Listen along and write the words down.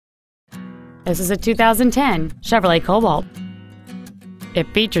This is a 2010 Chevrolet Cobalt. It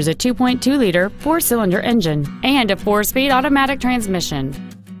features a 2.2-liter four-cylinder engine and a 4-speed automatic transmission.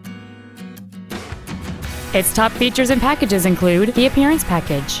 Its top features and packages include the appearance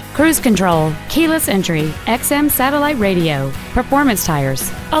package, cruise control, keyless entry, XM satellite radio, performance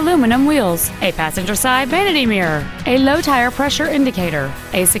tires, aluminum wheels, a passenger side vanity mirror, a low tire pressure indicator,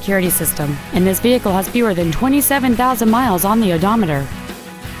 a security system, and this vehicle has fewer than 27,000 miles on the odometer.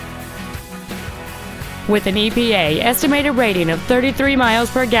 With an EPA estimated rating of 33 miles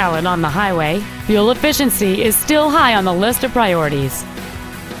per gallon on the highway, fuel efficiency is still high on the list of priorities.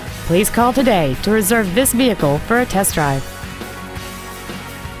 Please call today to reserve this vehicle for a test drive.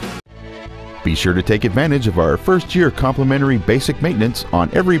 Be sure to take advantage of our first-year complimentary basic maintenance on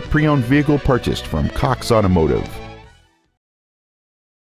every pre-owned vehicle purchased from Cox Automotive.